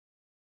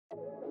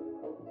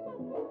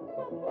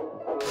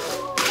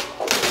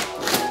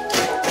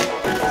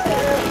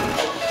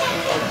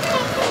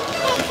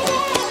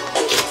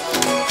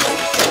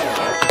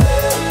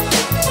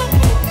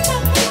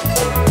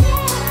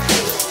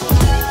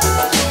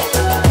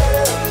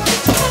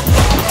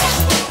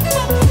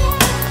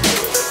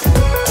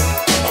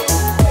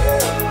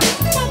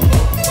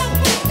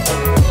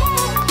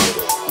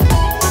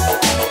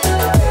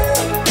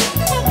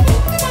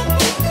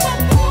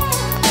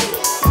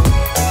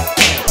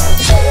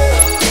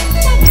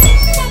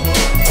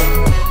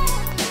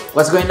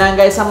What's going on,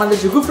 guys? I'm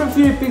Anders, your good friend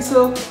Fury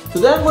Pixel.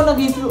 Today I'm gonna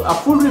give you a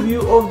full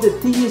review of the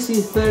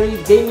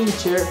TGC30 gaming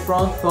chair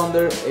from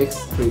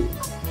ThunderX3.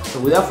 So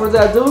without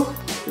further ado,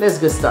 let's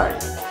get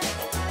started.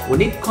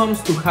 When it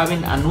comes to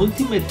having an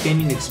ultimate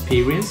gaming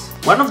experience,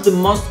 one of the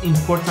most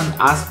important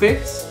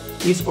aspects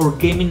is our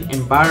gaming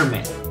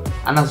environment.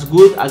 And as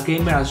good a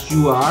gamer as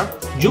you are,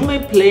 you may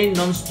play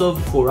non-stop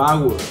for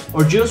hours,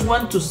 or just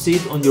want to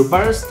sit on your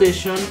bar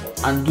station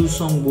and do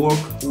some work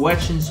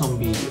watching some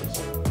videos.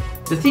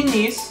 The thing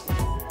is,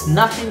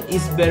 nothing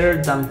is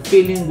better than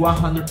feeling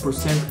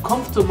 100%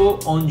 comfortable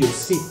on your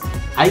seat.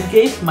 I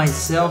gave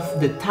myself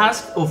the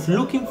task of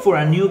looking for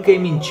a new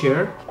gaming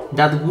chair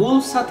that will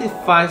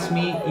satisfy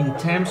me in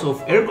terms of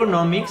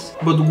ergonomics,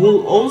 but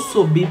will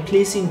also be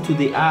pleasing to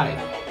the eye.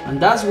 And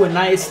that's when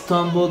I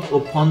stumbled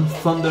upon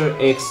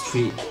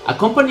ThunderX3, a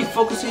company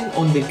focusing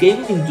on the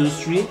gaming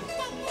industry.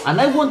 And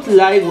I won't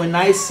lie when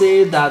I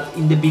say that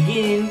in the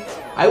beginning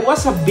I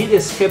was a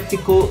bit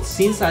skeptical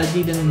since I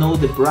didn't know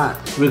the brand.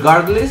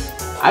 Regardless,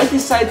 I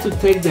decided to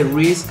take the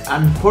risk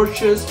and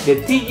purchase the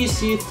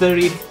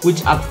TGC30,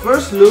 which at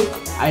first look,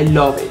 I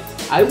love it.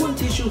 I won't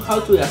teach you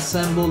how to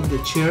assemble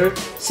the chair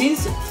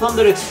since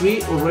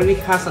ThunderX3 already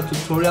has a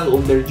tutorial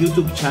on their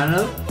YouTube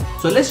channel,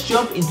 so let's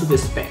jump into the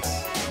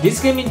specs.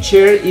 This gaming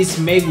chair is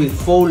made with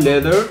faux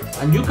leather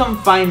and you can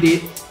find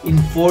it in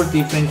 4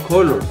 different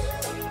colors: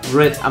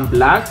 red and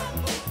black,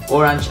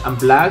 orange and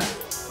black,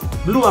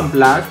 blue and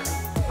black,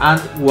 and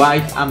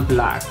white and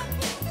black.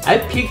 I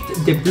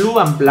picked the blue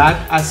and black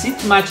as it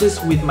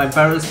matches with my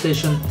barrel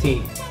station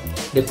theme.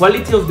 The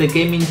quality of the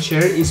gaming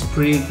chair is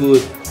pretty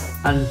good,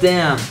 and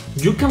damn,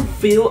 you can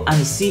feel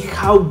and see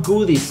how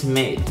good it's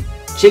made.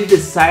 Check the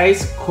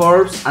size,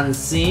 curves and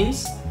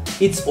seams,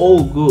 it's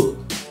all good.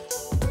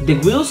 The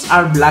wheels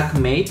are black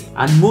made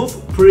and move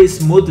pretty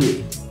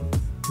smoothly.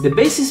 The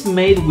base is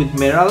made with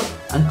metal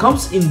and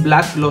comes in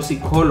black glossy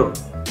color,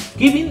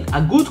 giving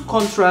a good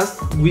contrast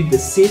with the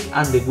seat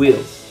and the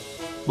wheels.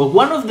 But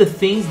one of the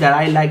things that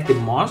I like the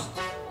most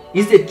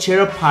is the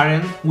chair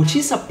pattern, which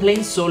is a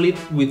plain solid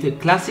with a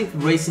classic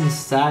racing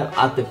style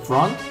at the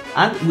front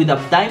and with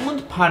a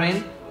diamond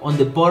pattern on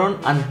the bottom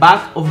and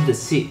back of the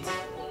seat.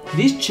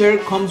 This chair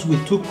comes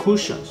with 2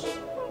 cushions,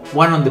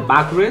 one on the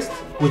backrest,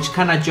 which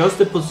can adjust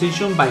the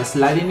position by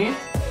sliding it,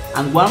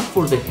 and one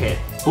for the head.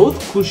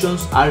 Both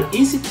cushions are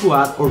easy to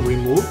add or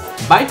remove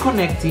by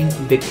connecting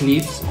the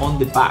clips on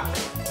the back.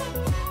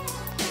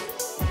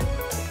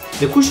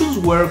 The cushions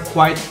were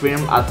quite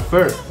firm at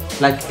first,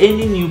 like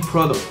any new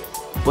product,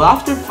 but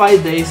after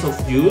 5 days of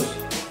use,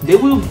 they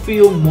will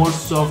feel more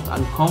soft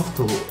and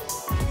comfortable.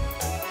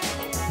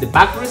 The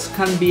backrest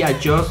can be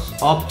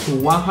adjusted up to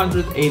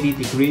 180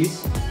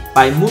 degrees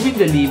by moving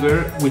the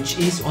lever, which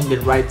is on the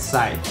right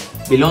side.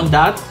 Below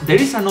that, there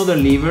is another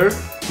lever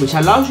which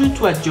allows you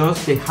to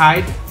adjust the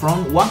height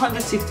from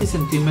 160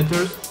 cm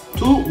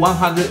to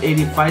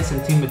 185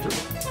 cm.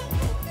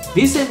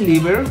 This same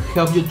lever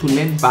helps you to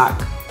lean back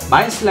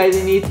by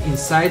sliding it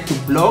inside to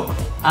block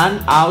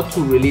and out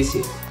to release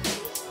it.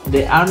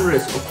 The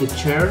armrests of the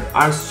chair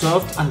are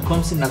soft and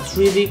comes in a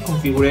 3D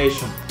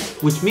configuration,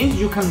 which means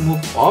you can move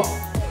up,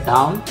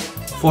 down,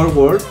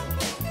 forward,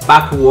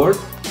 backward,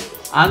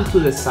 and to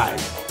the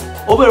side.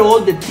 Overall,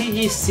 the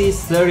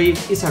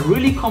TGC30 is a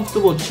really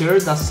comfortable chair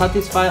that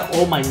satisfies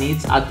all my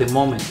needs at the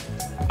moment.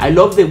 I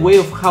love the way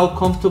of how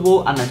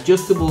comfortable and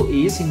adjustable it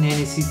is in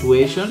any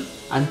situation,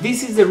 and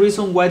this is the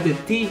reason why the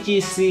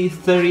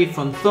TGC30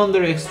 from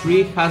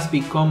ThunderX3 has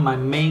become my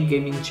main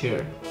gaming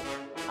chair.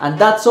 And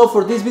that's all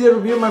for this video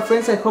review, my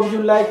friends. I hope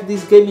you like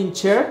this gaming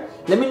chair.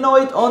 Let me know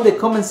it on the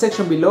comment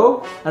section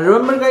below. And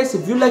remember, guys,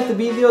 if you like the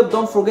video,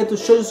 don't forget to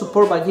show your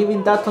support by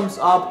giving that thumbs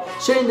up,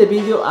 sharing the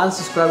video and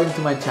subscribing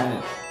to my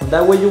channel. And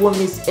that way you won't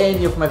miss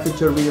any of my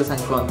future videos and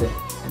content.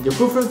 And your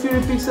good friend Fury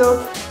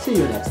Pixel, see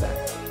you next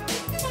time.